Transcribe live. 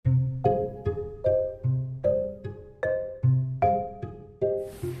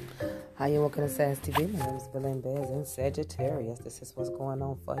How you welcome to SAS TV? My name is Billy Bears in Sagittarius. This is what's going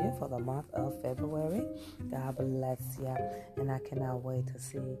on for you for the month of February. God bless you. And I cannot wait to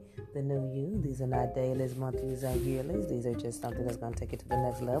see the new you. These are not dailies, monthlies, or yearlies. These are just something that's going to take you to the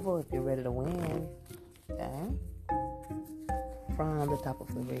next level if you're ready to win. Okay? From the top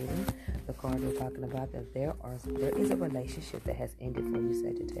of the reading, the card we're talking about that there is a relationship that has ended for you,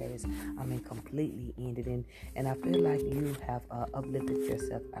 Sagittarius. I mean, completely ended, and I feel like you have uplifted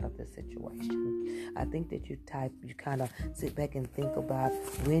yourself out of this situation. I think that you kind of sit back and think about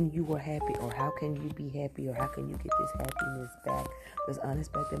when you were happy, or how can you be happy, or how can you get this happiness back. There's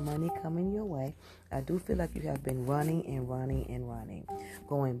unexpected money coming your way. I do feel like you have been running,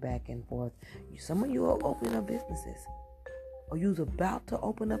 going back and forth. Some of you are opening up businesses, or you was about to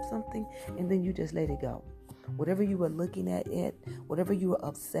open up something and then you just let it go. Whatever you were looking at it, whatever you were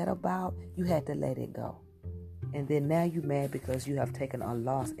upset about, you had to let it go. And then now you're mad because you have taken a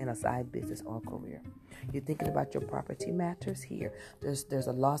loss in a side business or career. You're thinking about your property matters here. There's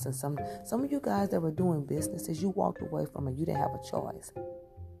a loss in some of you guys that were doing businesses, you walked away from it. You didn't have a choice.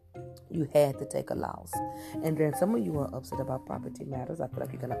 You had to take a loss. And then some of you are upset about property matters. I feel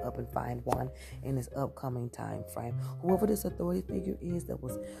like you're going to up and find one in this upcoming time frame. Whoever this authority figure is that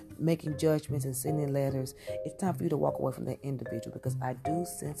was making judgments and sending letters, it's time for you to walk away from that individual, because I do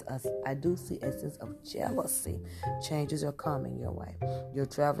see a sense of jealousy. Changes are coming your way. You're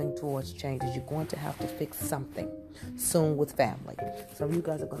traveling towards changes. You're going to have to fix something soon with family. Some of you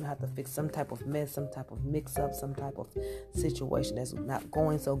guys are going to have to fix some type of mess, some type of mix-up, some type of situation that's not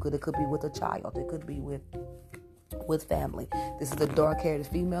going so good. It could be with a child. It could be with family. This is a dark-haired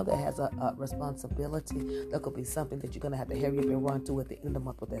female that has a responsibility. There could be something that you're going to have to hurry up and run to at the end of the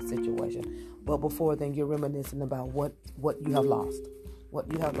month with that situation. But before then, you're reminiscing about what you have lost.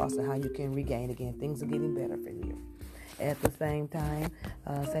 What you have lost and how you can regain again. Things are getting better for you. At the same time,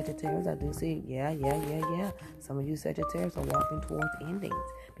 Sagittarius, I do see, some of you Sagittarius are walking towards endings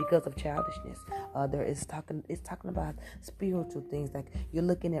because of childishness. It's talking about spiritual things, like you're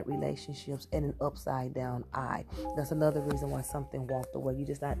looking at relationships in an upside down eye. That's another reason why something walked away. You're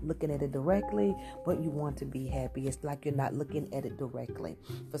just not looking at it directly, but you want to be happy. It's like you're not looking at it directly.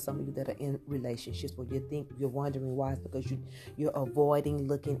 For some of you that are in relationships where you're wondering why, it's because you're avoiding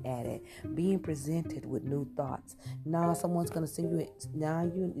looking at it, being presented with new thoughts. Now someone's going to send you it. Now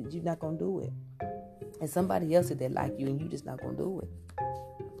you're not going to do it. And somebody else that like you, and you're just not going to do it.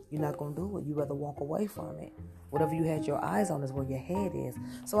 You're not going to do it. You rather walk away from it. Whatever you had your eyes on is where your head is.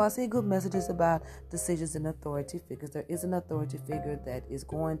 So I see good messages about decisions and authority figures. There is an authority figure that is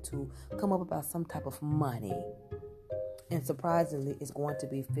going to come up about some type of money. And surprisingly, it's going to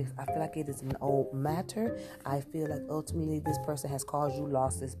be fixed. I feel like it is an old matter. I feel like ultimately this person has caused you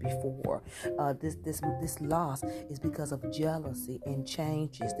losses before. This loss is because of jealousy and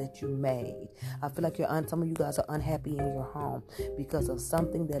changes that you made. I feel like some of you guys are unhappy in your home because of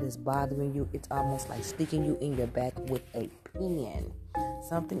something that is bothering you. It's almost like sticking you in your back with a pen.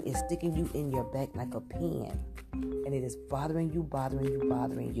 Something is sticking you in your back like a pen. And it is bothering you.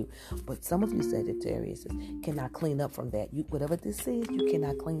 But some of you Sagittarius cannot clean up from that. Whatever this is, you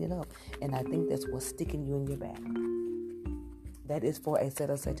cannot clean it up. And I think that's what's sticking you in your back. That is for a set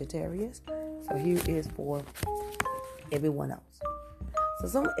of Sagittarius. So here is for everyone else.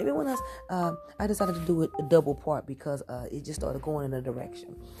 So everyone else, I decided to do it a double part because it just started going in a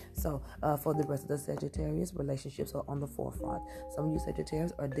direction. So for the rest of the Sagittarius, relationships are on the forefront. Some of you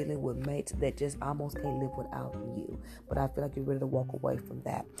Sagittarius are dealing with mates that just almost can't live without you. But I feel like you're ready to walk away from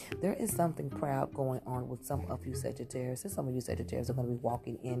that. There is something proud going on with some of you Sagittarius. And some of you Sagittarius are going to be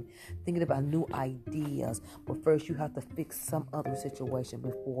walking in, thinking about new ideas. But first you have to fix some other situation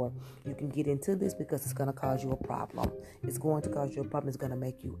before you can get into this, because it's going to cause you a problem. It's going to cause you a problem. It's going to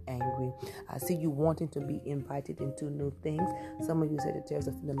make you angry. I see you wanting to be invited into new things. Some of you Sagittarius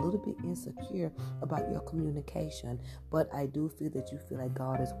are feeling a little bit insecure about your communication, but I do feel that you feel like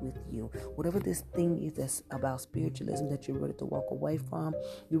God is with you. Whatever this thing is that's about spiritualism that you're ready to walk away from,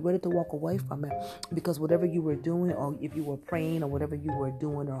 you're ready to walk away from it, because whatever you were doing, or if you were praying, or whatever you were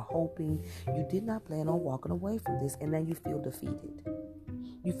doing or hoping, you did not plan on walking away from this, and now you feel defeated.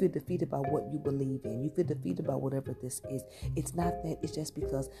 You feel defeated by what you believe in. You feel defeated by whatever this is. It's not that. It's just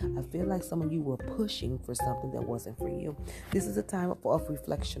because I feel like some of you were pushing for something that wasn't for you. This is a time of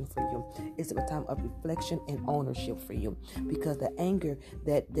reflection for you. It's a time of reflection and ownership for you, because the anger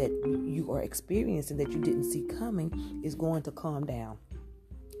that you are experiencing that you didn't see coming is going to calm down.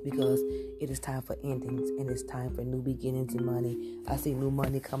 because it is time for endings and it's time for new beginnings and money. I see new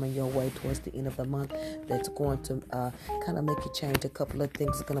money coming your way towards the end of the month that's going to kind of make you change a couple of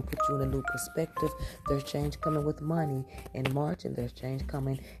things. It's going to put you in a new perspective. There's change coming with money in March, and there's change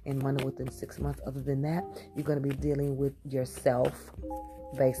coming in money within 6 months. Other than that, you're going to be dealing with yourself.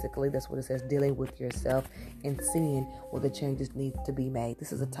 Basically, that's what it says, dealing with yourself and seeing where the changes need to be made.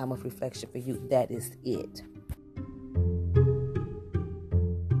 This is a time of reflection for you. That is it.